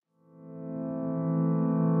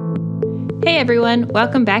Hey everyone,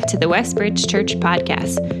 welcome back to the Westbridge Church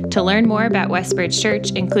podcast. To learn more about Westbridge Church,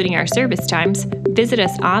 including our service times, visit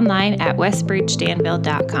us online at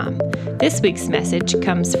westbridgedanville.com. This week's message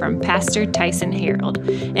comes from Pastor Tyson Harold,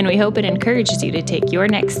 and we hope it encourages you to take your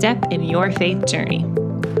next step in your faith journey.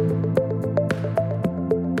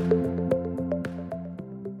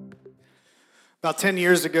 About 10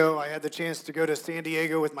 years ago, I had the chance to go to San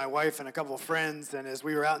Diego with my wife and a couple of friends, and as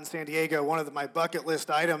we were out in San Diego, one of my bucket list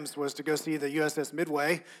items was to go see the USS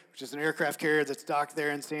Midway, which is an aircraft carrier that's docked there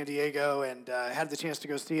in San Diego, and I had the chance to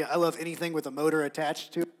go see it. I love anything with a motor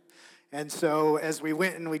attached to it, and so as we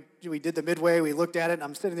went and we did the Midway, we looked at it, and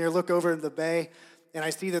I'm sitting there, look over in the bay, and I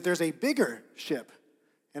see that there's a bigger ship.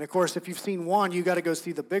 And of course, if you've seen one, you got to go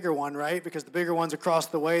see the bigger one, right? Because the bigger one's across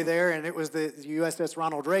the way there, and it was the USS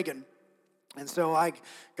Ronald Reagan. And so I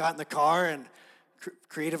got in the car and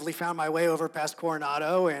creatively found my way over past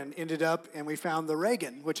Coronado and ended up, and we found the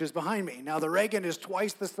Reagan, which is behind me. Now, the Reagan is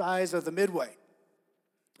twice the size of the Midway.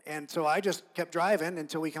 And so I just kept driving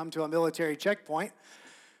until we come to a military checkpoint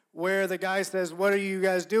where the guy says, "What are you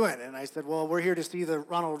guys doing?" And I said, "Well, we're here to see the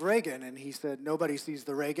Ronald Reagan." And he said, "Nobody sees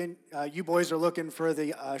the Reagan. You boys are looking for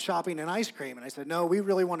the shopping and ice cream." And I said, "No, we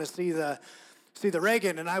really want to see the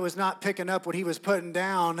Reagan," and I was not picking up what he was putting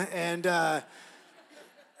down, and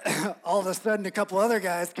all of a sudden a couple other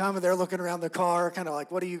guys come and they're looking around the car, kind of like,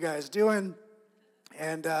 "What are you guys doing?"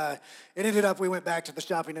 And it ended up we went back to the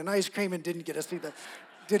shopping and ice cream and didn't get to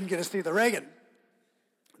see the Reagan.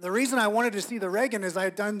 The reason I wanted to see the Reagan is I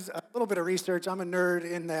had done a little bit of research. I'm a nerd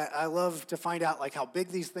in that I love to find out like how big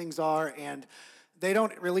these things are, and they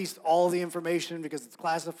don't release all the information because it's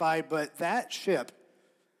classified, but that ship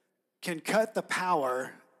can cut the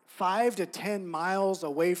power 5 to 10 miles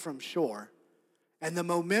away from shore, and the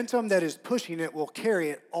momentum that is pushing it will carry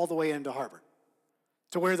it all the way into harbor.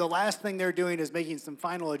 So where the last thing they're doing is making some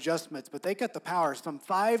final adjustments, but they cut the power some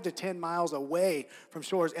 5 to 10 miles away from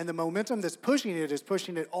shores, and the momentum that's pushing it is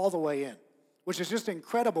pushing it all the way in, which is just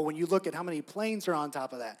incredible when you look at how many planes are on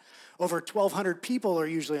top of that. Over 1,200 people are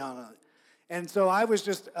usually on it. And so I was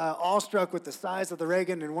just awestruck with the size of the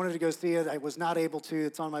Reagan and wanted to go see it. I was not able to.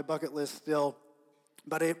 It's on my bucket list still.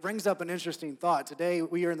 But it brings up an interesting thought. Today,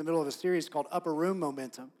 we are in the middle of a series called Upper Room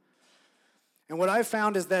Momentum. And what I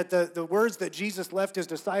found is that the words that Jesus left his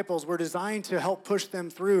disciples were designed to help push them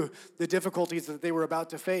through the difficulties that they were about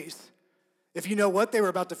to face. If you know what they were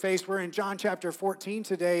about to face, we're in John chapter 14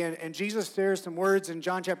 today, and Jesus shares some words in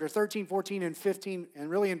John chapter 13, 14, and 15, and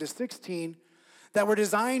really into 16, that were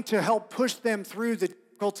designed to help push them through the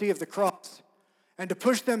difficulty of the cross and to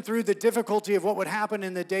push them through the difficulty of what would happen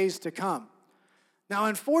in the days to come. Now,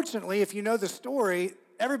 unfortunately, if you know the story,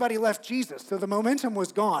 everybody left Jesus, so the momentum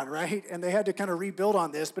was gone, right? And they had to kind of rebuild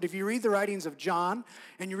on this. But if you read the writings of John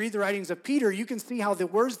and you read the writings of Peter, you can see how the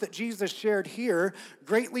words that Jesus shared here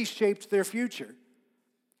greatly shaped their future.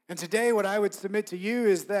 And today, what I would submit to you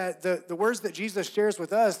is that the words that Jesus shares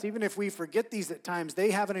with us, even if we forget these at times,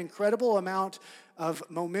 they have an incredible amount of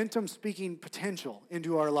momentum-speaking potential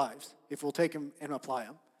into our lives if we'll take them and apply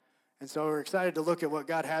them. And so we're excited to look at what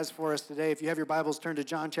God has for us today. If you have your Bibles, turn to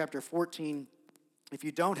John chapter 14. If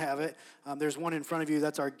you don't have it, there's one in front of you.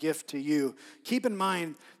 That's our gift to you. Keep in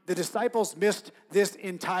mind, the disciples missed this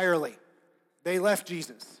entirely. They left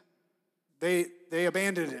Jesus. They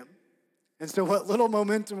abandoned him. And so what little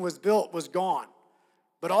momentum was built was gone.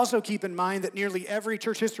 But also keep in mind that nearly every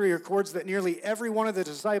church history records that nearly every one of the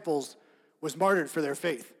disciples was martyred for their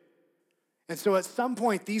faith. And so at some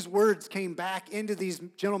point, these words came back into these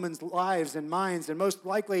gentlemen's lives and minds, and most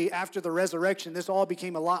likely after the resurrection, this all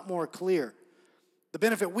became a lot more clear. The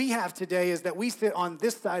benefit we have today is that we sit on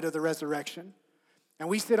this side of the resurrection, and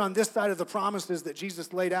we sit on this side of the promises that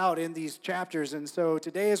Jesus laid out in these chapters. And so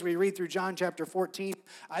today as we read through John chapter 14,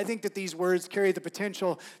 I think that these words carry the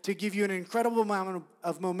potential to give you an incredible amount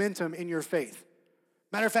of momentum in your faith.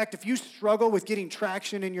 Matter of fact, if you struggle with getting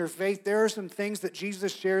traction in your faith, there are some things that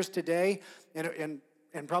Jesus shares today and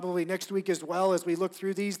probably next week as well as we look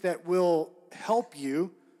through these that will help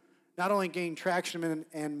you not only gain traction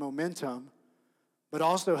and momentum, but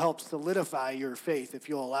also help solidify your faith if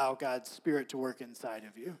you'll allow God's Spirit to work inside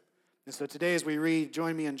of you. And so today as we read,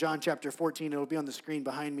 join me in John chapter 14. It'll be on the screen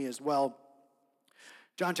behind me as well.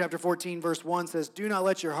 John chapter 14, verse 1 says, "Do not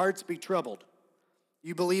let your hearts be troubled.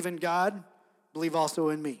 You believe in God, believe also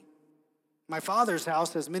in me. My Father's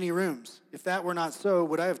house has many rooms. If that were not so,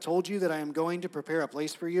 would I have told you that I am going to prepare a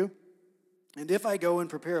place for you? And if I go and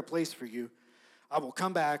prepare a place for you, I will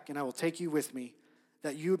come back and I will take you with me,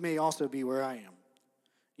 that you may also be where I am.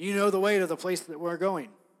 You know the way to the place that we're going."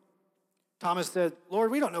 Thomas said, "Lord,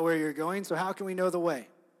 we don't know where you're going, so how can we know the way?"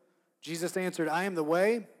 Jesus answered, "I am the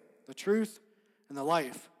way the truth, and the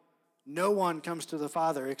life. No one comes to the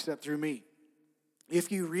Father except through me.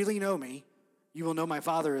 If you really know me, you will know my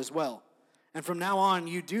Father as well. And from now on,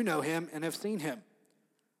 you do know him and have seen him.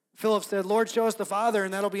 Philip said, Lord, show us the Father,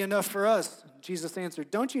 and that'll be enough for us. Jesus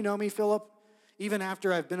answered, don't you know me, Philip, even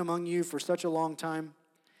after I've been among you for such a long time?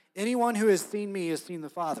 Anyone who has seen me has seen the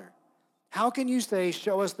Father. How can you say,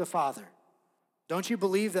 show us the Father? Don't you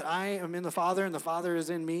believe that I am in the Father and the Father is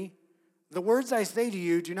in me? The words I say to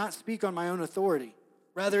you do not speak on my own authority.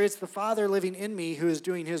 Rather, it's the Father living in me who is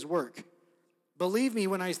doing his work. Believe me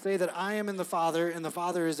when I say that I am in the Father and the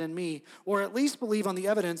Father is in me, or at least believe on the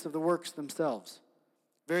evidence of the works themselves.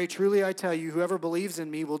 Very truly I tell you, whoever believes in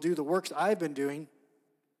me will do the works I've been doing,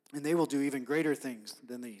 and they will do even greater things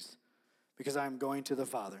than these, because I am going to the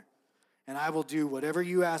Father. And I will do whatever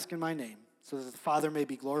you ask in my name, so that the Father may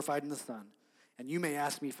be glorified in the Son. And you may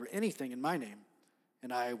ask me for anything in my name,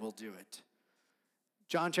 and I will do it.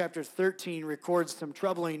 John chapter 13 records some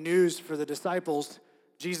troubling news for the disciples.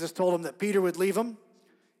 Jesus told them that Peter would leave him.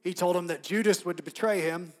 He told them that Judas would betray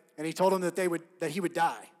him, and he told them that he would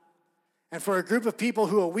die. And for a group of people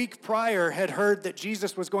who a week prior had heard that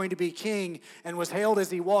Jesus was going to be king and was hailed as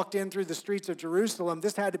he walked in through the streets of Jerusalem,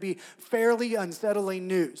 this had to be fairly unsettling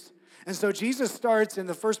news. And so Jesus starts in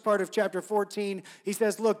the first part of chapter 14. He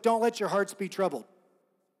says, look, don't let your hearts be troubled.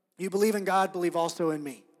 You believe in God, believe also in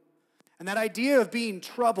me. And that idea of being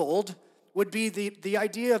troubled would be the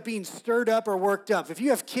idea of being stirred up or worked up. If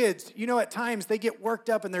you have kids, you know at times they get worked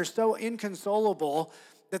up and they're so inconsolable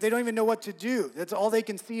that they don't even know what to do. That's all they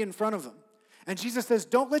can see in front of them. And Jesus says,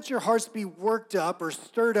 don't let your hearts be worked up or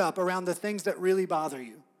stirred up around the things that really bother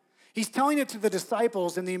you. He's telling it to the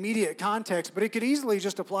disciples in the immediate context, but it could easily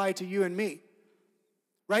just apply to you and me,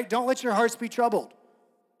 right? Don't let your hearts be troubled.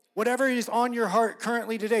 Whatever is on your heart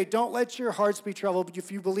currently today, don't let your hearts be troubled.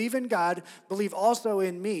 If you believe in God, believe also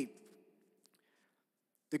in me.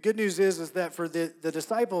 The good news is that for the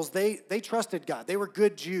disciples, they trusted God. They were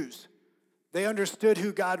good Jews. They understood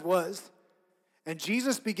who God was. And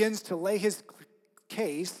Jesus begins to lay his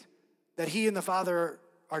case that he and the Father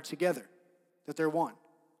are together, that they're one.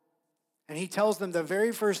 And he tells them the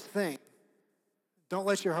very first thing, don't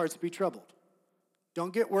let your hearts be troubled.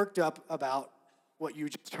 Don't get worked up about what you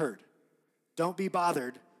just heard. Don't be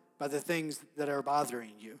bothered by the things that are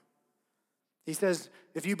bothering you. He says,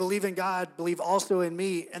 if you believe in God, believe also in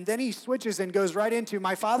me. And then he switches and goes right into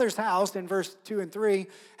my Father's house in verse 2 and 3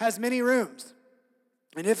 has many rooms.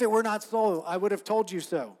 And if it were not so, I would have told you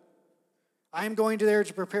so. I am going there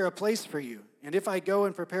to prepare a place for you. And if I go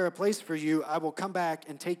and prepare a place for you, I will come back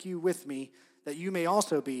and take you with me, that you may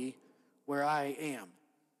also be where I am.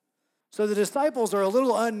 So the disciples are a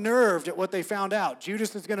little unnerved at what they found out.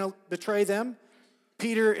 Judas is going to betray them.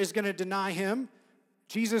 Peter is going to deny him.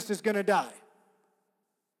 Jesus is going to die.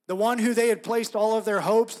 The one who they had placed all of their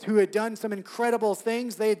hopes, who had done some incredible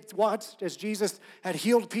things. They had watched as Jesus had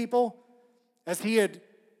healed people, as he had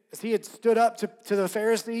stood up to the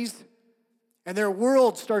Pharisees, and their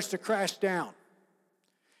world starts to crash down.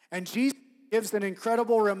 And Jesus gives an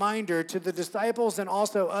incredible reminder to the disciples and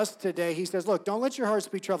also us today. He says, look, don't let your hearts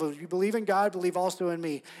be troubled. If you believe in God, believe also in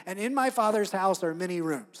me. And in my Father's house are many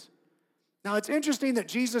rooms. Now, it's interesting that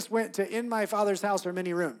Jesus went to in my Father's house are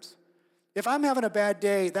many rooms. If I'm having a bad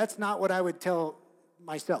day, that's not what I would tell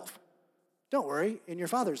myself. Don't worry, in your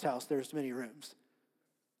Father's house, there's many rooms.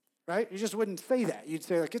 Right? You just wouldn't say that. You'd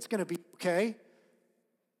say, like, it's going to be okay.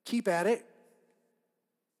 Keep at it.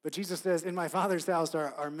 But Jesus says, in my Father's house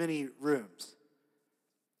are many rooms.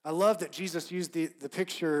 I love that Jesus used the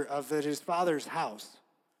picture of his Father's house.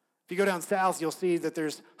 If you go down south, you'll see that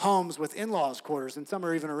there's homes with in-laws' quarters, and some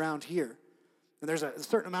are even around here. And there's a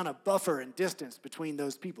certain amount of buffer and distance between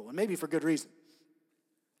those people, and maybe for good reason.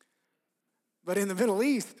 But in the Middle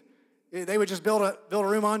East, they would just build a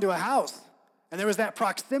room onto a house. And there was that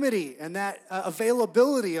proximity and that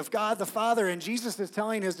availability of God the Father. And Jesus is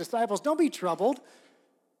telling his disciples, don't be troubled.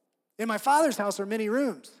 In my Father's house are many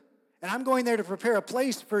rooms. And I'm going there to prepare a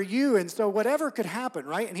place for you. And so whatever could happen,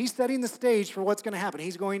 right? And he's setting the stage for what's going to happen.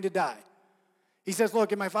 He's going to die. He says,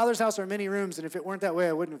 look, in my Father's house are many rooms. And if it weren't that way,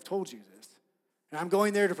 I wouldn't have told you this. And I'm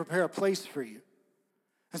going there to prepare a place for you.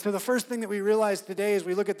 And so the first thing that we realize today as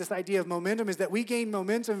we look at this idea of momentum is that we gain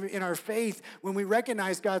momentum in our faith when we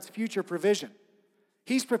recognize God's future provision.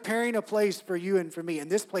 He's preparing a place for you and for me, and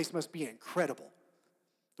this place must be incredible.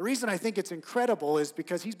 The reason I think it's incredible is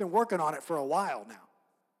because he's been working on it for a while now,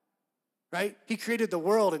 right? He created the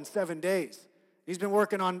world in 7 days. He's been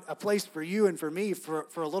working on a place for you and for me for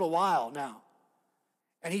a little while now.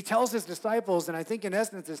 And he tells his disciples, and I think in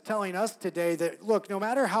essence is telling us today that, look, no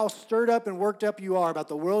matter how stirred up and worked up you are about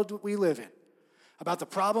the world we live in, about the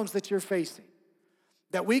problems that you're facing,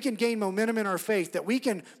 that we can gain momentum in our faith, that we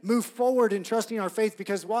can move forward in trusting our faith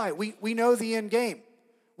because why? We know the end game.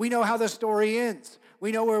 We know how the story ends.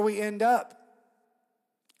 We know where we end up.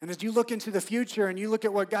 And as you look into the future and you look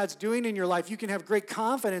at what God's doing in your life, you can have great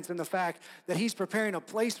confidence in the fact that he's preparing a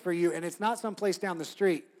place for you, and it's not someplace down the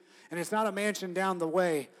street, and it's not a mansion down the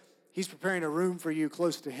way. He's preparing a room for you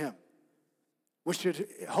close to him, which should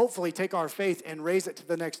hopefully take our faith and raise it to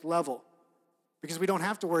the next level because we don't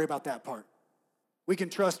have to worry about that part. We can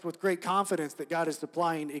trust with great confidence that God is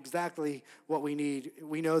supplying exactly what we need.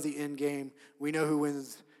 We know the end game. We know who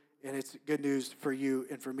wins. And it's good news for you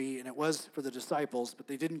and for me. And it was for the disciples, but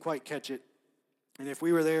they didn't quite catch it. And if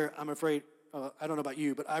we were there, I'm afraid, I don't know about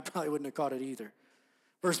you, but I probably wouldn't have caught it either.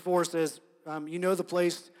 Verse 4 says, you know the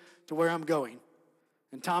place to where I'm going.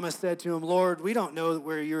 And Thomas said to him, Lord, we don't know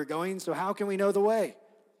where you're going, so how can we know the way?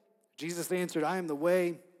 Jesus answered, I am the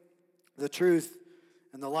way, the truth,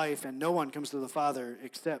 and the life, and no one comes to the Father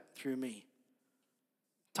except through me.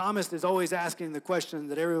 Thomas is always asking the question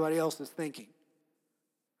that everybody else is thinking.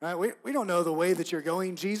 Right? We don't know the way that you're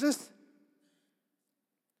going, Jesus.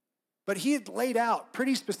 But he had laid out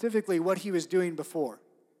pretty specifically what he was doing before.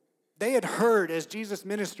 They had heard as Jesus'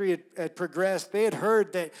 ministry had progressed, they had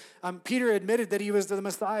heard that Peter admitted that he was the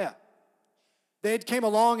Messiah. They had came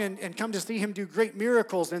along and come to see him do great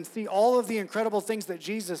miracles and see all of the incredible things that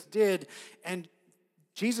Jesus did. And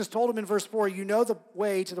Jesus told him in verse 4, you know the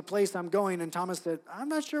way to the place I'm going. And Thomas said, I'm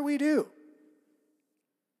not sure we do.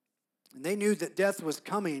 And they knew that death was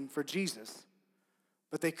coming for Jesus,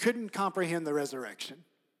 but they couldn't comprehend the resurrection.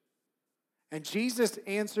 And Jesus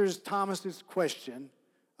answers Thomas's question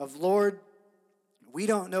of, Lord, we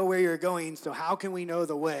don't know where you're going, so how can we know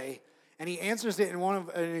the way? And he answers it in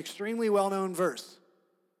an extremely well-known verse,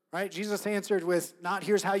 right? Jesus answered with, not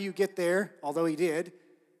here's how you get there, although he did.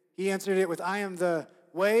 He answered it with, I am the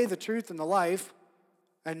way, the truth, and the life,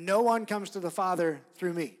 and no one comes to the Father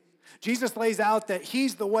through me. Jesus lays out that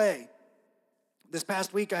he's the way. This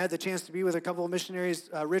past week, I had the chance to be with a couple of missionaries,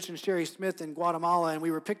 Rich and Sherry Smith in Guatemala, and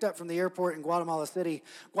we were picked up from the airport in Guatemala City.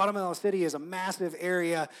 Guatemala City is a massive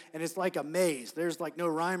area, and it's like a maze. There's like no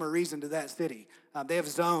rhyme or reason to that city. They have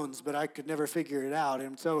zones, but I could never figure it out.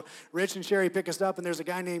 And so Rich and Sherry pick us up, and there's a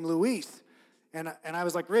guy named Luis. And I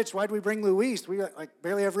was like, Rich, why'd we bring Luis? We like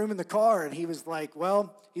barely have room in the car. And he was like,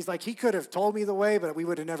 well, he could have told me the way, but we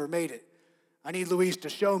would have never made it. I need Luis to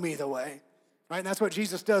show me the way. Right? And that's what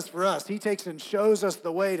Jesus does for us. He takes and shows us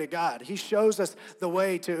the way to God. He shows us the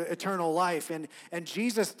way to eternal life. And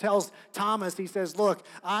Jesus tells Thomas, he says, look,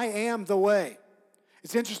 I am the way.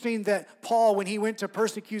 It's interesting that Paul, when he went to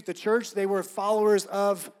persecute the church, they were followers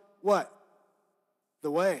of what?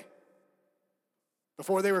 The way.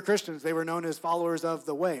 Before they were Christians, they were known as followers of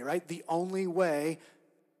the way, right? The only way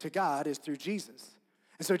to God is through Jesus.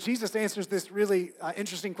 And so Jesus answers this really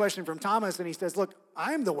interesting question from Thomas, and he says, look,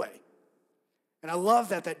 I am the way. And I love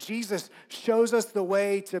that Jesus shows us the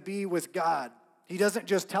way to be with God. He doesn't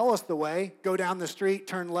just tell us the way, go down the street,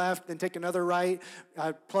 turn left, then take another right,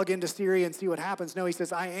 plug into Siri and see what happens. No, he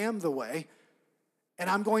says, I am the way, and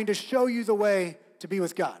I'm going to show you the way to be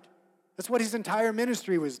with God. That's what his entire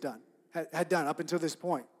ministry had done up until this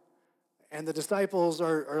point. And the disciples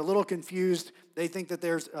are a little confused. They think that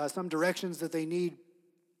there's some directions that they need.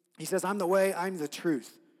 He says, I'm the way, I'm the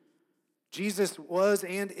truth. Jesus was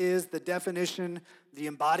and is the definition, the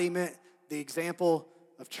embodiment, the example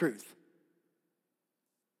of truth.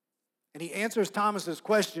 And he answers Thomas's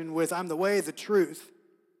question with, I'm the way, the truth.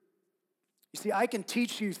 You see, I can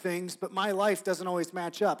teach you things, but my life doesn't always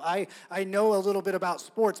match up. I know a little bit about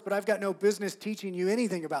sports, but I've got no business teaching you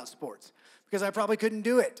anything about sports because I probably couldn't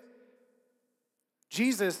do it.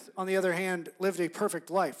 Jesus, on the other hand, lived a perfect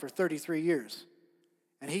life for 33 years.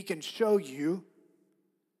 And he can show you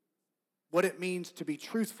what it means to be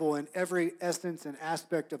truthful in every essence and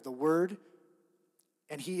aspect of the word,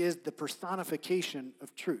 and he is the personification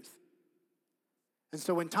of truth. And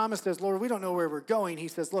so when Thomas says, Lord, we don't know where we're going, he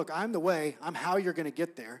says, look, I'm the way, I'm how you're going to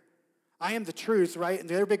get there. I am the truth, right? And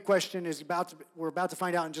the other big question is we're about to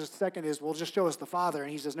find out in just a second is, well, just show us the Father.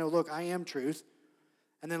 And he says, no, look, I am truth.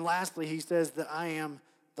 And then lastly, he says that I am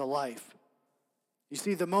the life. You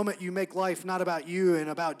see, the moment you make life not about you and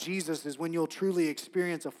about Jesus is when you'll truly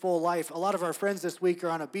experience a full life. A lot of our friends this week are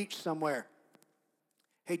on a beach somewhere.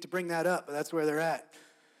 Hate to bring that up, but that's where they're at.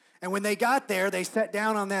 And when they got there, they sat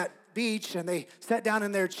down on that beach and they sat down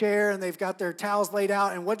in their chair and they've got their towels laid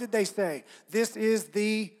out. And what did they say? This is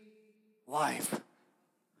the life.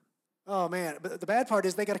 Oh, man. But the bad part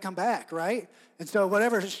is they got to come back, right? And so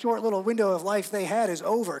whatever short little window of life they had is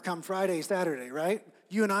over come Friday, Saturday, right?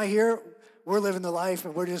 You and I here, we're living the life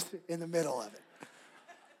and we're just in the middle of it.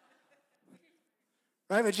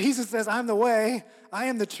 right? But Jesus says, I'm the way, I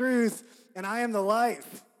am the truth, and I am the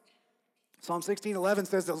life. Psalm 16:11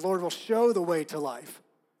 says that the Lord will show the way to life.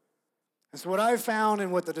 And so what I've found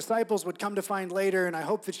and what the disciples would come to find later, and I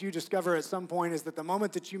hope that you discover at some point, is that the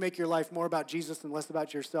moment that you make your life more about Jesus and less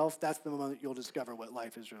about yourself, that's the moment you'll discover what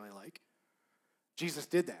life is really like. Jesus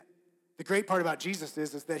did that. The great part about Jesus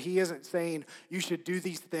is that he isn't saying you should do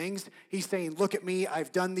these things. He's saying, look at me,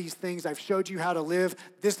 I've done these things, I've showed you how to live.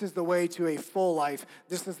 This is the way to a full life.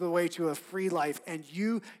 This is the way to a free life, and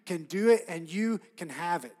you can do it and you can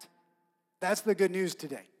have it. That's the good news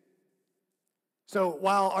today. So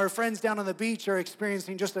while our friends down on the beach are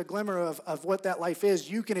experiencing just a glimmer of what that life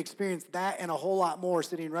is, you can experience that and a whole lot more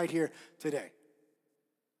sitting right here today.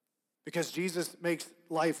 Because Jesus makes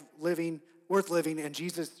life worth living, and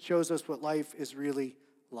Jesus shows us what life is really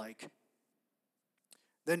like.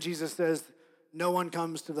 Then Jesus says, no one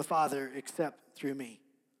comes to the Father except through me.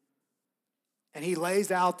 And he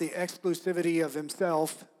lays out the exclusivity of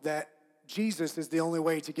himself, that Jesus is the only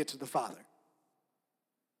way to get to the Father.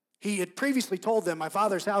 He had previously told them, my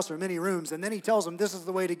Father's house are many rooms, and then he tells them this is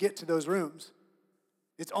the way to get to those rooms.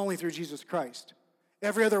 It's only through Jesus Christ.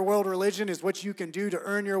 Every other world religion is what you can do to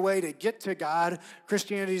earn your way to get to God.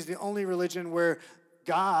 Christianity is the only religion where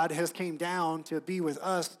God has came down to be with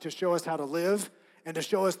us, to show us how to live, and to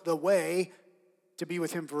show us the way to be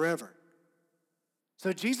with him forever.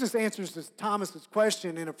 So Jesus answers Thomas's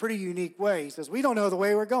question in a pretty unique way. He says, we don't know the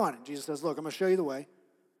way we're going. And Jesus says, look, I'm going to show you the way. I'm going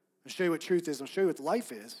to show you what truth is. I'm going to show you what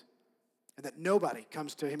life is. And that nobody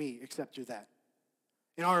comes to me except through that.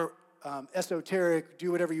 In our esoteric,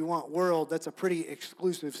 do whatever you want world, that's a pretty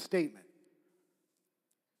exclusive statement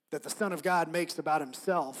that the Son of God makes about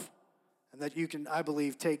himself, and that you can, I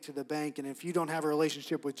believe, take to the bank. And if you don't have a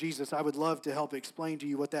relationship with Jesus, I would love to help explain to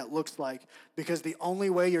you what that looks like, because the only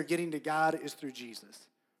way you're getting to God is through Jesus.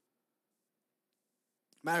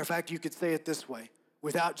 Matter of fact, you could say it this way.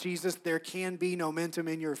 Without Jesus, there can be no momentum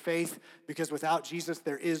in your faith, because without Jesus,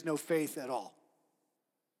 there is no faith at all.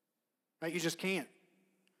 Right? You just can't.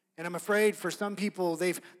 And I'm afraid for some people,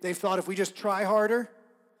 they've thought if we just try harder,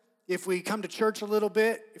 if we come to church a little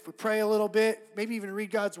bit, if we pray a little bit, maybe even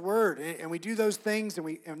read God's word, and we do those things,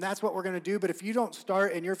 and that's what we're going to do. But if you don't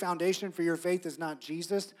start and your foundation for your faith is not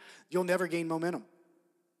Jesus, you'll never gain momentum.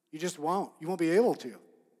 You just won't. You won't be able to.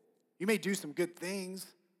 You may do some good things,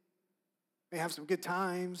 may have some good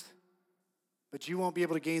times, but you won't be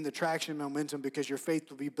able to gain the traction and momentum, because your faith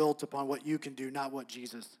will be built upon what you can do, not what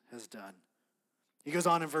Jesus has done. He goes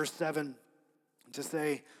on in verse 7 to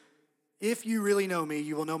say, if you really know me,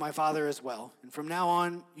 you will know my Father as well. And from now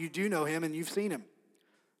on, you do know him and you've seen him.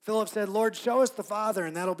 Philip said, Lord, show us the Father,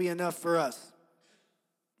 and that'll be enough for us.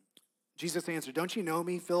 Jesus answered, don't you know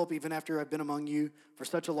me, Philip, even after I've been among you for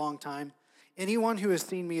such a long time? Anyone who has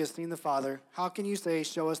seen me has seen the Father. How can you say,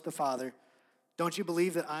 show us the Father? Don't you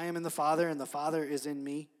believe that I am in the Father and the Father is in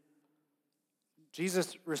me?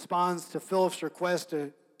 Jesus responds to Philip's request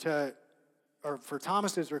for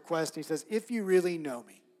Thomas's request. He says, if you really know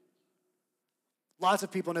me. Lots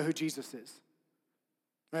of people know who Jesus is,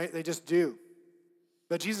 right? They just do.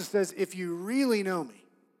 But Jesus says, if you really know me,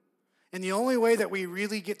 and the only way that we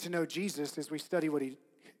really get to know Jesus is we study what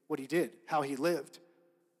he did, how he lived.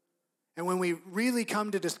 And when we really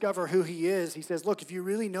come to discover who he is, he says, look, if you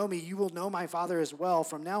really know me, you will know my Father as well.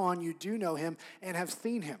 From now on, you do know him and have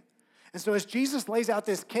seen him. And so as Jesus lays out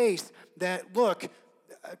this case that, look,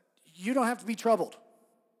 you don't have to be troubled,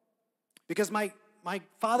 because my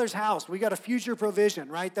Father's house, we got a future provision,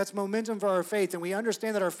 right? That's momentum for our faith. And we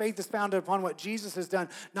understand that our faith is founded upon what Jesus has done,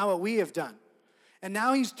 not what we have done. And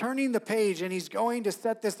now he's turning the page, and he's going to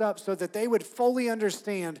set this up so that they would fully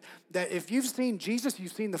understand that if you've seen Jesus,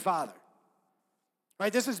 you've seen the Father.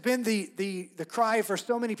 Right? This has been the cry for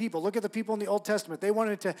so many people. Look at the people in the Old Testament. They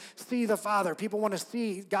wanted to see the Father. People want to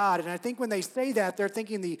see God. And I think when they say that, they're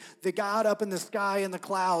thinking the God up in the sky in the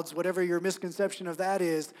clouds, whatever your misconception of that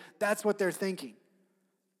is, that's what they're thinking.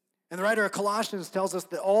 And the writer of Colossians tells us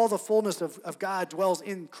that all the fullness of God dwells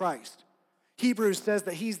in Christ. Hebrews says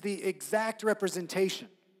that he's the exact representation.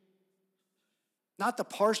 Not the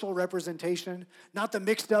partial representation, not the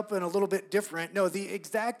mixed up and a little bit different. No, the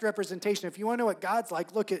exact representation. If you want to know what God's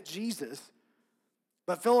like, look at Jesus.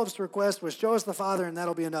 But Philip's request was, show us the Father and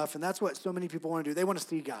that'll be enough. And that's what so many people want to do. They want to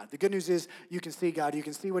see God. The good news is you can see God. You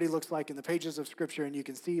can see what he looks like in the pages of Scripture, and you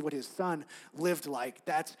can see what his Son lived like.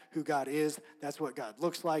 That's who God is. That's what God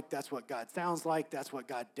looks like. That's what God sounds like. That's what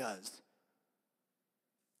God does.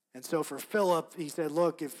 And so for Philip, he said,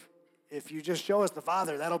 look, if you just show us the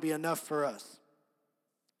Father, that'll be enough for us.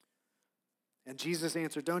 And Jesus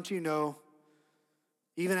answered, don't you know,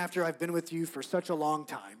 even after I've been with you for such a long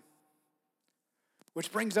time,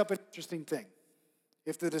 Which brings up an interesting thing.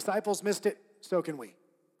 If the disciples missed it, so can we.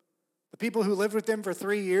 The people who lived with them for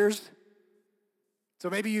 3 years, so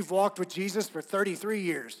maybe you've walked with Jesus for 33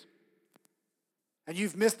 years, and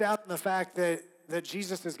you've missed out on the fact that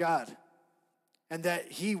Jesus is God, and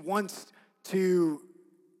that he wants to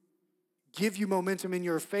give you momentum in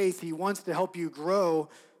your faith. He wants to help you grow,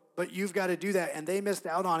 but you've got to do that. And they missed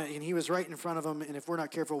out on it, and he was right in front of them, and if we're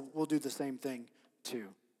not careful, we'll do the same thing too.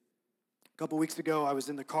 A couple weeks ago, I was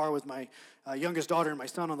in the car with my youngest daughter and my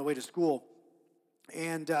son on the way to school,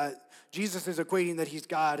 and Jesus is equating that he's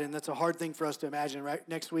God, and that's a hard thing for us to imagine, right?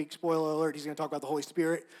 Next week, spoiler alert, he's going to talk about the Holy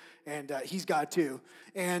Spirit, and he's God too.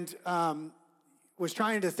 And was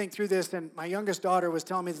trying to think through this, and my youngest daughter was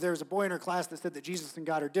telling me that there was a boy in her class that said that Jesus and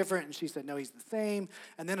God are different, and she said, no, he's the same.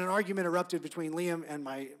 And then an argument erupted between Liam and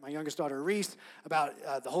my youngest daughter, Reese, about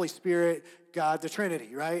the Holy Spirit, God, the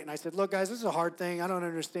Trinity, right? And I said, look, guys, this is a hard thing. I don't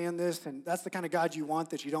understand this, and that's the kind of God you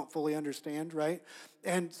want that you don't fully understand, right?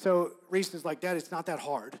 And so Reese is like, Dad, it's not that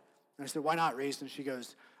hard. And I said, why not, Reese? And she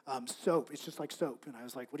goes, soap. It's just like soap. And I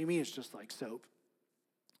was like, what do you mean it's just like soap?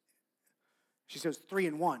 She says, 3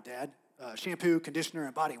 in 1, Dad. Shampoo, conditioner,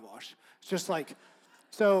 and body wash. It's just like,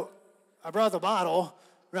 so I brought the bottle,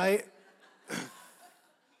 right?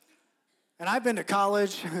 And I've been to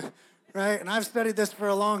college, right? And I've studied this for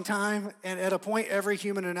a long time. And at a point, every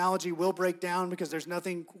human analogy will break down because there's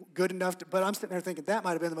nothing good enough to, but I'm sitting there thinking that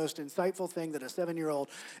might have been the most insightful thing that a 7-year-old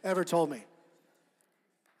ever told me.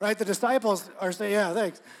 Right? The disciples are saying, yeah,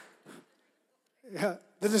 thanks. Yeah.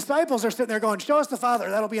 The disciples are sitting there going, show us the Father,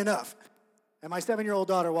 that'll be enough. And my 7-year-old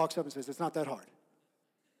daughter walks up and says, it's not that hard.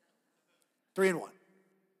 3 in 1.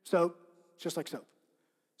 Soap, just like soap.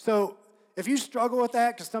 So if you struggle with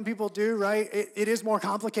that, because some people do, right, it is more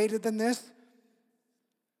complicated than this.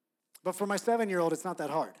 But for my 7-year-old, it's not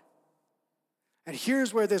that hard. And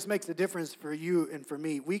here's where this makes a difference for you and for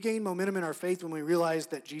me. We gain momentum in our faith when we realize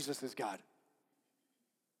that Jesus is God.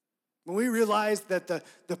 When we realize that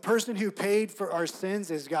the person who paid for our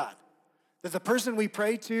sins is God. That the person we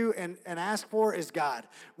pray to and ask for is God.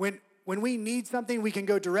 When we need something, we can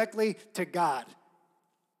go directly to God.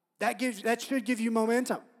 That should give you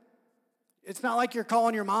momentum. It's not like you're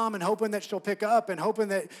calling your mom and hoping that she'll pick up and hoping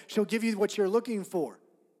that she'll give you what you're looking for.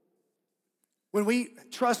 When we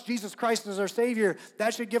trust Jesus Christ as our Savior,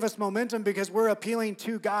 that should give us momentum because we're appealing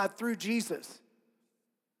to God through Jesus.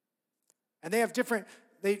 And they have different...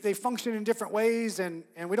 They function in different ways, and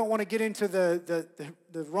we don't want to get into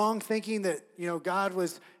the wrong thinking that, God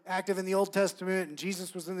was active in the Old Testament and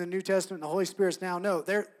Jesus was in the New Testament and the Holy Spirit's now. No,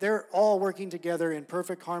 they're all working together in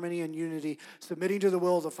perfect harmony and unity, submitting to the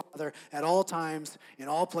will of the Father at all times, in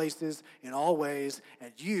all places, in all ways,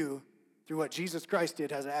 and you, through what Jesus Christ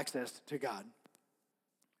did, has access to God.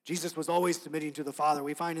 Jesus was always submitting to the Father.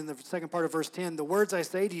 We find in the second part of verse 10, the words I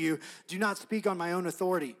say to you, do not speak on my own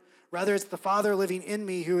authority. Rather, it's the Father living in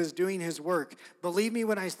me who is doing his work. Believe me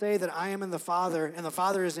when I say that I am in the Father and the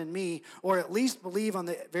Father is in me, or at least believe on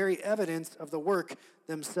the very evidence of the work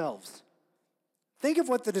themselves. Think of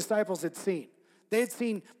what the disciples had seen. They had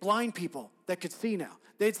seen blind people that could see now.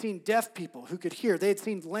 They had seen deaf people who could hear. They had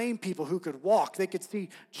seen lame people who could walk. They could see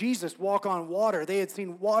Jesus walk on water. They had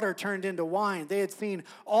seen water turned into wine. They had seen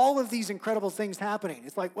all of these incredible things happening.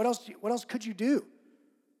 It's like, what else could you do?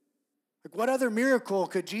 Like, what other miracle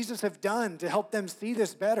could Jesus have done to help them see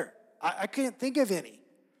this better? I can't think of any.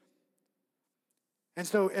 And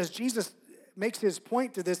so as Jesus makes his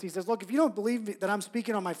point to this, he says, look, if you don't believe that I'm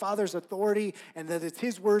speaking on my Father's authority and that it's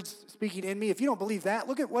his words speaking in me, if you don't believe that,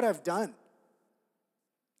 look at what I've done.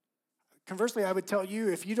 Conversely, I would tell you,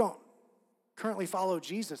 if you don't currently follow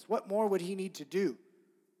Jesus, what more would he need to do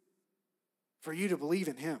for you to believe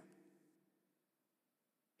in him?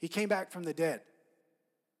 He came back from the dead.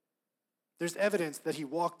 There's evidence that he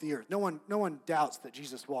walked the earth. No one doubts that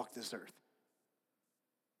Jesus walked this earth.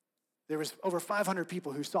 There was over 500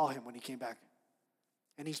 people who saw him when he came back.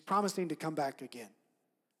 And he's promising to come back again.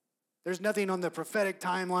 There's nothing on the prophetic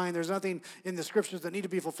timeline. There's nothing in the scriptures that need to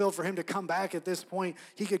be fulfilled for him to come back at this point.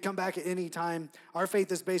 He could come back at any time. Our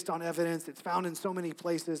faith is based on evidence. It's found in so many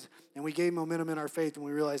places. And we gain momentum in our faith when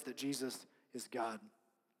we realize that Jesus is God.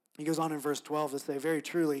 He goes on in verse 12 to say, very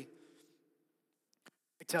truly,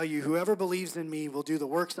 I tell you, whoever believes in me will do the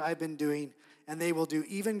works I've been doing, and they will do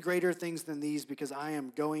even greater things than these because I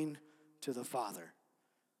am going to the Father.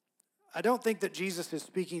 I don't think that Jesus is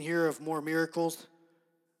speaking here of more miracles.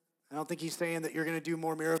 I don't think he's saying that you're going to do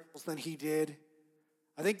more miracles than he did.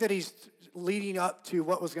 I think that he's leading up to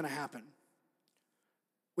what was going to happen.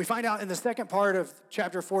 We find out in the second part of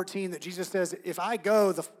chapter 14 that Jesus says, if I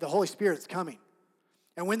go, the Holy Spirit's coming.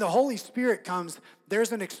 And when the Holy Spirit comes,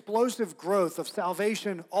 there's an explosive growth of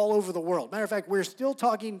salvation all over the world. Matter of fact, we're still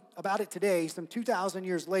talking about it today, some 2,000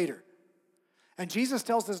 years later. And Jesus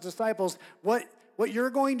tells his disciples, what you're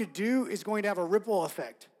going to do is going to have a ripple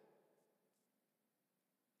effect.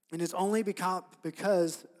 And it's only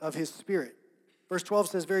because of his Spirit. Verse 12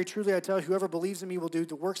 says, very truly I tell you, whoever believes in me will do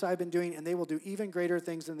the works I've been doing, and they will do even greater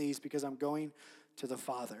things than these because I'm going to the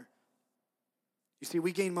Father. You see,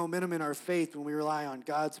 we gain momentum in our faith when we rely on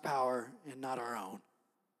God's power and not our own.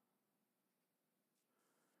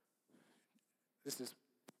 This is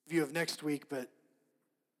a view of next week, but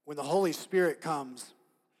when the Holy Spirit comes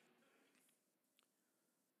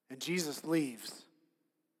and Jesus leaves,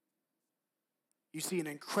 you see an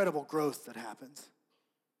incredible growth that happens.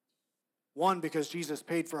 One, because Jesus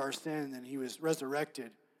paid for our sin and he was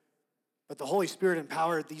resurrected. But the Holy Spirit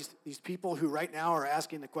empowered these people who right now are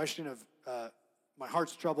asking the question of, my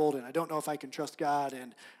heart's troubled and I don't know if I can trust God,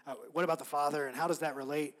 and what about the Father and how does that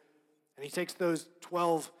relate? And he takes those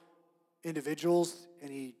 12 individuals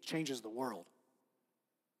and he changes the world.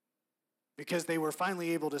 Because they were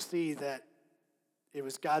finally able to see that it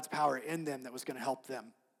was God's power in them that was going to help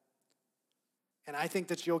them. And I think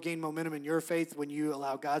that you'll gain momentum in your faith when you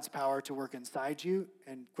allow God's power to work inside you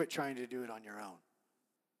and quit trying to do it on your own.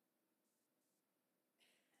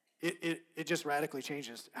 It just radically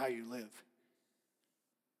changes how you live.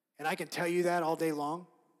 And I can tell you that all day long,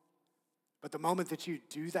 but the moment that you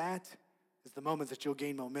do that is the moment that you'll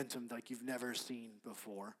gain momentum like you've never seen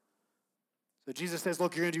before. So Jesus says,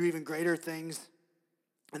 look, you're going to do even greater things.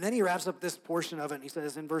 And then he wraps up this portion of it, and he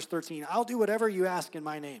says in verse 13, I'll do whatever you ask in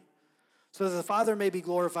my name, so that the Father may be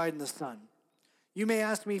glorified in the Son. You may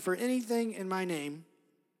ask me for anything in my name,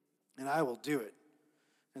 and I will do it.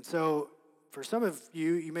 And so for some of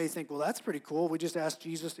you, you may think, well, that's pretty cool. We just asked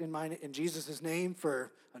Jesus in Jesus' name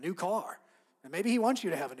for a new car. And maybe he wants you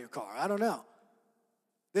to have a new car. I don't know.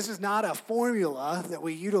 This is not a formula that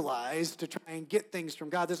we utilize to try and get things from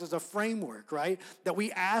God. This is a framework, right? That we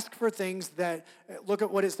ask for things that, look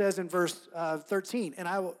at what it says in verse 13. And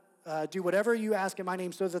I will do whatever you ask in my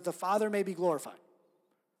name so that the Father may be glorified.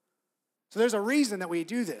 So there's a reason that we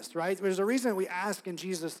do this, right? There's a reason that we ask in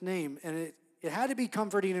Jesus' name. And it had to be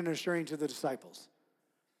comforting and assuring to the disciples.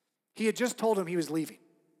 He had just told them he was leaving.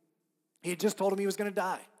 He had just told them he was going to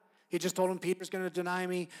die. He had just told them Peter's going to deny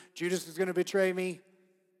me. Judas is going to betray me.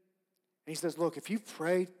 And he says, look, if you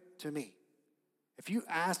pray to me, if you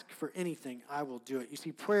ask for anything, I will do it. You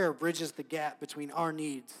see, prayer bridges the gap between our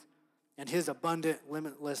needs and his abundant,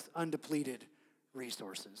 limitless, undepleted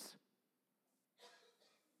resources.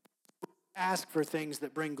 Ask for things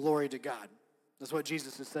that bring glory to God. That's what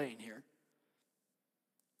Jesus is saying here.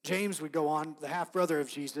 James would go on, the half-brother of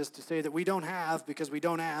Jesus, to say that we don't have because we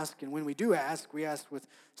don't ask, and when we do ask, we ask with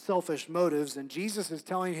selfish motives. And Jesus is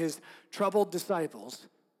telling his troubled disciples,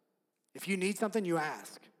 if you need something, you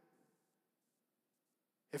ask.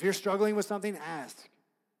 If you're struggling with something, ask.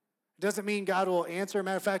 It doesn't mean God will answer.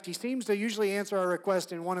 Matter of fact, he seems to usually answer our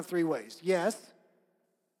request in one of three ways. Yes,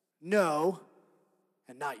 no,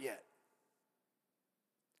 and not yet.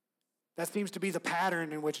 That seems to be the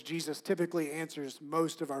pattern in which Jesus typically answers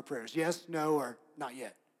most of our prayers. Yes, no, or not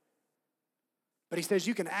yet. But he says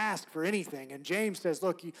you can ask for anything. And James says,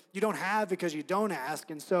 look, you don't have because you don't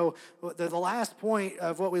ask. And so the last point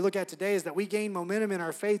of what we look at today is that we gain momentum in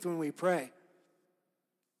our faith when we pray.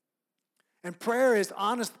 And prayer is,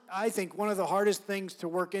 honest, I think, one of the hardest things to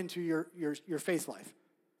work into your faith life.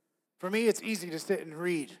 For me, it's easy to sit and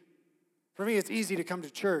read. For me, it's easy to come to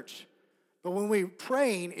church. But when we're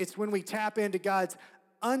praying, it's when we tap into God's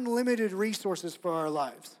unlimited resources for our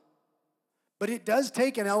lives. But it does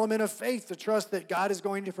take an element of faith to trust that God is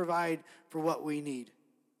going to provide for what we need.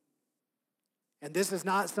 And this is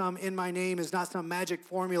not in my name, is not some magic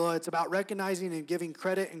formula. It's about recognizing and giving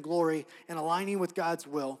credit and glory and aligning with God's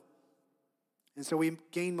will. And so we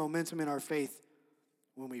gain momentum in our faith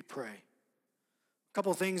when we pray. A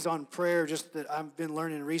couple of things on prayer just that I've been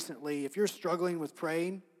learning recently. If you're struggling with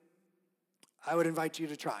praying, I would invite you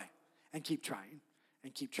to try and keep trying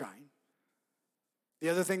and keep trying. The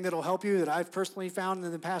other thing that'll help you that I've personally found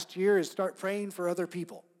in the past year is start praying for other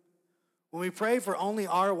people. When we pray for only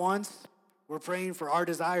our wants, we're praying for our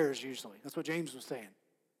desires usually. That's what James was saying.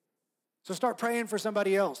 So start praying for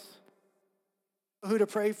somebody else. Who to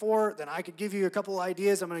pray for, then I could give you a couple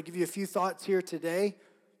ideas. I'm going to give you a few thoughts here today.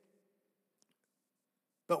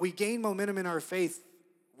 But we gain momentum in our faith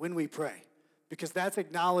when we pray because that's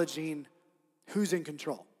acknowledging who's in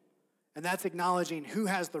control. And that's acknowledging who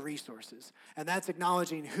has the resources. And that's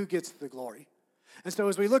acknowledging who gets the glory. And so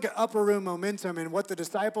as we look at upper room momentum and what the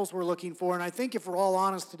disciples were looking for, and I think if we're all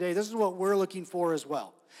honest today, this is what we're looking for as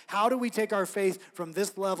well. How do we take our faith from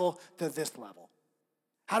this level to this level?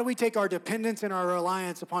 How do we take our dependence and our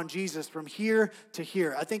reliance upon Jesus from here to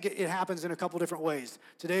here? I think it happens in a couple different ways.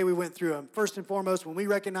 Today we went through them. First and foremost, when we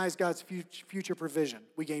recognize God's future provision,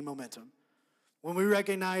 we gain momentum. When we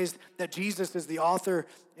recognize that Jesus is the author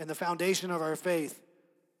and the foundation of our faith,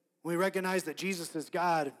 when we recognize that Jesus is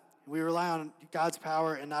God, we rely on God's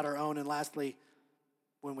power and not our own. And lastly,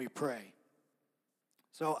 when we pray.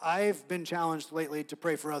 So I've been challenged lately to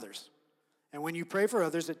pray for others. And when you pray for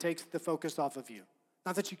others, it takes the focus off of you.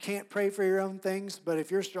 Not that you can't pray for your own things, but if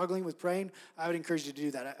you're struggling with praying, I would encourage you to do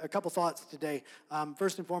that. A couple thoughts today.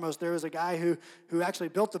 First and foremost, there was a guy who actually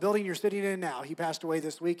built the building you're sitting in now. He passed away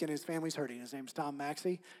this week, and his family's hurting. His name's Tom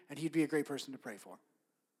Maxey, and he'd be a great person to pray for.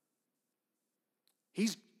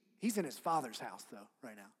 He's in his father's house, though,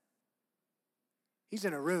 right now. He's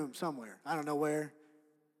in a room somewhere. I don't know where.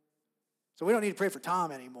 So we don't need to pray for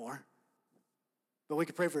Tom anymore, but we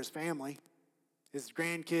can pray for his family, his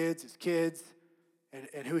grandkids, his kids,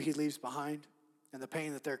 and who he leaves behind and the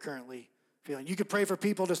pain that they're currently feeling. You could pray for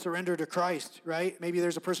people to surrender to Christ, right? Maybe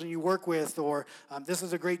there's a person you work with, or this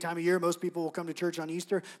is a great time of year. Most people will come to church on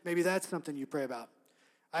Easter. Maybe that's something you pray about.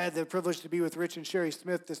 I had the privilege to be with Rich and Sherry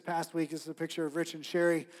Smith this past week. This is a picture of Rich and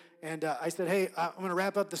Sherry. And I said, hey, I'm going to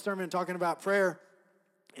wrap up the sermon talking about prayer.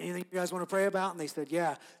 Anything you guys want to pray about? And they said,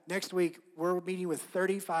 yeah. Next week, we're meeting with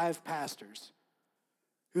 35 pastors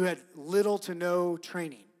who had little to no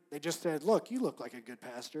training. They just said, look, you look like a good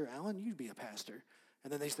pastor. Alan, you'd be a pastor.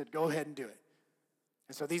 And then they said, go ahead and do it.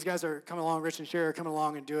 And so these guys are coming along, Rich and Sherry are coming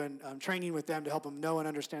along and doing training with them to help them know and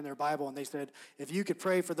understand their Bible. And they said, if you could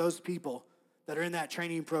pray for those people that are in that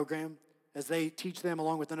training program as they teach them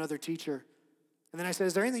along with another teacher. And then I said,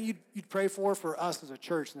 is there anything you'd pray for us as a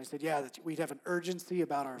church? And they said, yeah, that we'd have an urgency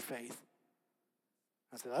about our faith.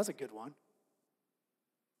 I said, that's a good one.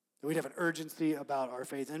 That we'd have an urgency about our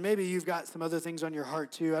faith. And maybe you've got some other things on your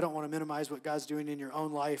heart too. I don't want to minimize what God's doing in your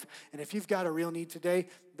own life. And if you've got a real need today,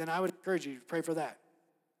 then I would encourage you to pray for that.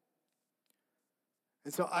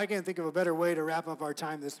 And so I can't think of a better way to wrap up our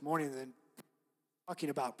time this morning than talking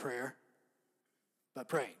about prayer, but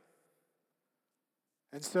praying.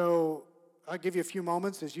 And so I'll give you a few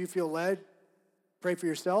moments as you feel led. Pray for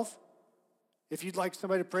yourself. If you'd like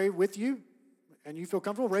somebody to pray with you and you feel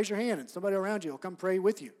comfortable, raise your hand and somebody around you will come pray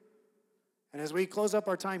with you. And as we close up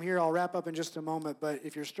our time here, I'll wrap up in just a moment. But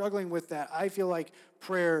if you're struggling with that, I feel like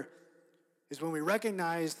prayer is when we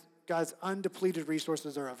recognize God's undepleted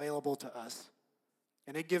resources are available to us.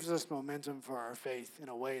 And it gives us momentum for our faith in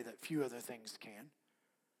a way that few other things can.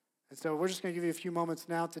 And so we're just going to give you a few moments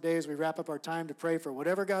now today as we wrap up our time to pray for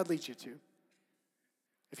whatever God leads you to.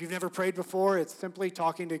 If you've never prayed before, it's simply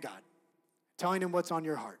talking to God, telling him what's on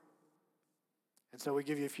your heart. And so we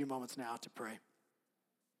give you a few moments now to pray.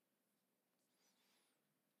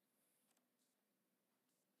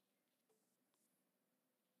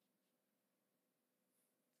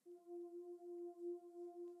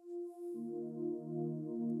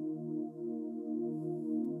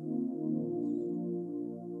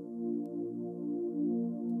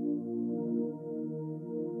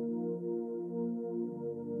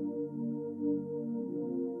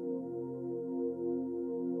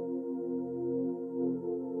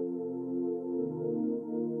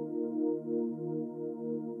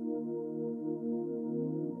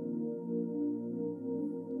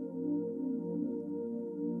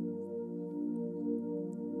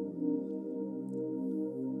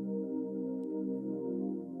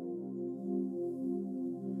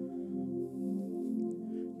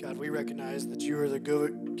 God, we recognize that you are the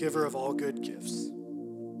good giver of all good gifts,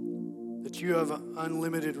 that you have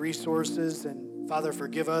unlimited resources, and Father,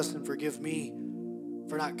 forgive us and forgive me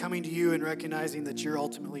for not coming to you and recognizing that you're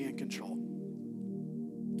ultimately in control.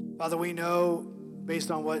 Father, we know based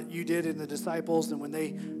on what you did in the disciples and when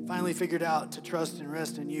they finally figured out to trust and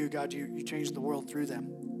rest in you, God, you changed the world through them.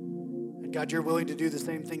 And God, you're willing to do the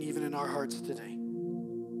same thing even in our hearts today.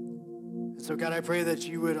 So, God, I pray that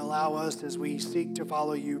you would allow us as we seek to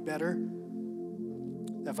follow you better,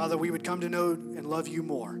 that, Father, we would come to know and love you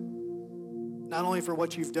more, not only for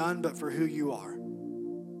what you've done, but for who you are.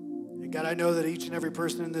 And, God, I know that each and every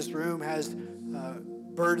person in this room has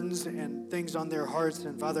burdens and things on their hearts,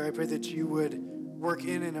 and, Father, I pray that you would work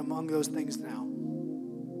in and among those things now.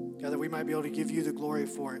 God, that we might be able to give you the glory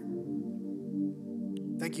for it.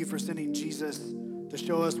 Thank you for sending Jesus to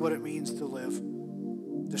show us what it means to live,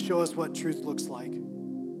 to show us what truth looks like,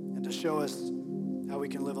 and to show us how we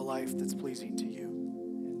can live a life that's pleasing to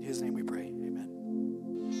you. In his name we pray, amen.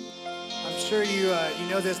 sure you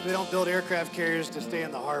know this, they don't build aircraft carriers to stay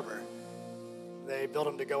in the harbor. They build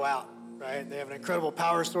them to go out, right? They have an incredible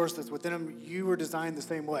power source that's within them. You were designed the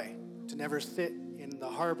same way, to never sit in the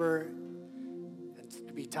harbor and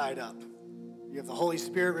to be tied up. You have the Holy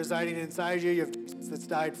Spirit residing inside you. You have Jesus that's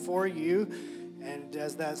died for you. And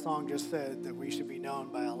as that song just said, that we should be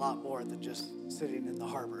known by a lot more than just sitting in the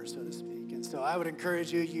harbor, so to speak. And so I would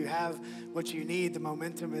encourage you, you have what you need. The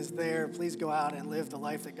momentum is there. Please go out and live the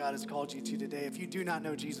life that God has called you to today. If you do not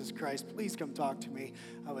know Jesus Christ, please come talk to me.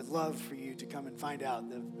 I would love for you to come and find out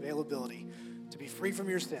the availability to be free from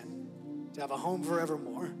your sin, to have a home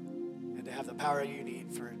forevermore, and to have the power you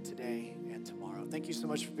need for today and tomorrow. Thank you so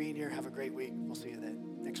much for being here. Have a great week. We'll see you then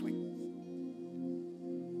next week.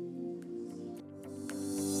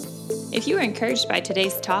 If you were encouraged by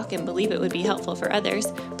today's talk and believe it would be helpful for others,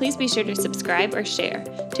 please be sure to subscribe or share.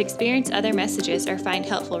 To experience other messages or find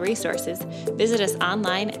helpful resources, visit us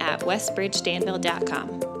online at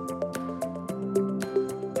westbridgedanville.com.